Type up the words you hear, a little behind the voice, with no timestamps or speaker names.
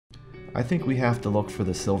I think we have to look for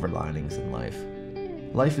the silver linings in life.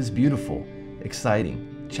 Life is beautiful,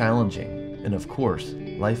 exciting, challenging, and of course,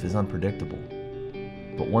 life is unpredictable.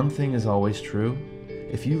 But one thing is always true: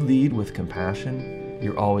 if you lead with compassion,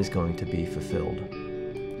 you're always going to be fulfilled.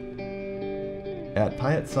 At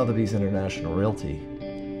Pyatt Sotheby's International Realty,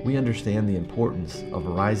 we understand the importance of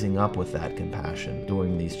rising up with that compassion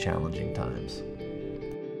during these challenging times.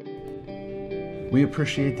 We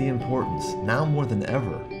appreciate the importance, now more than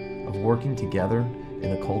ever, of working together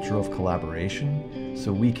in a culture of collaboration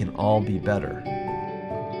so we can all be better.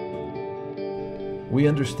 We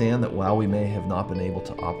understand that while we may have not been able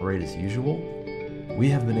to operate as usual, we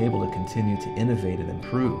have been able to continue to innovate and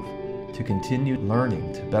improve, to continue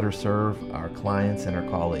learning to better serve our clients and our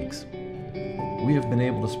colleagues. We have been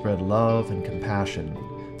able to spread love and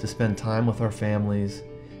compassion, to spend time with our families,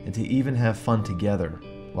 and to even have fun together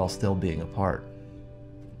while still being apart.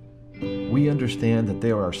 We understand that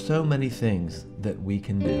there are so many things that we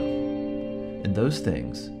can do, and those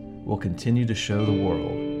things will continue to show the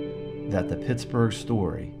world that the Pittsburgh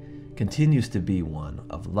story continues to be one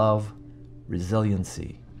of love,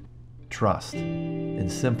 resiliency, trust,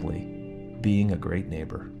 and simply being a great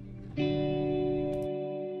neighbor.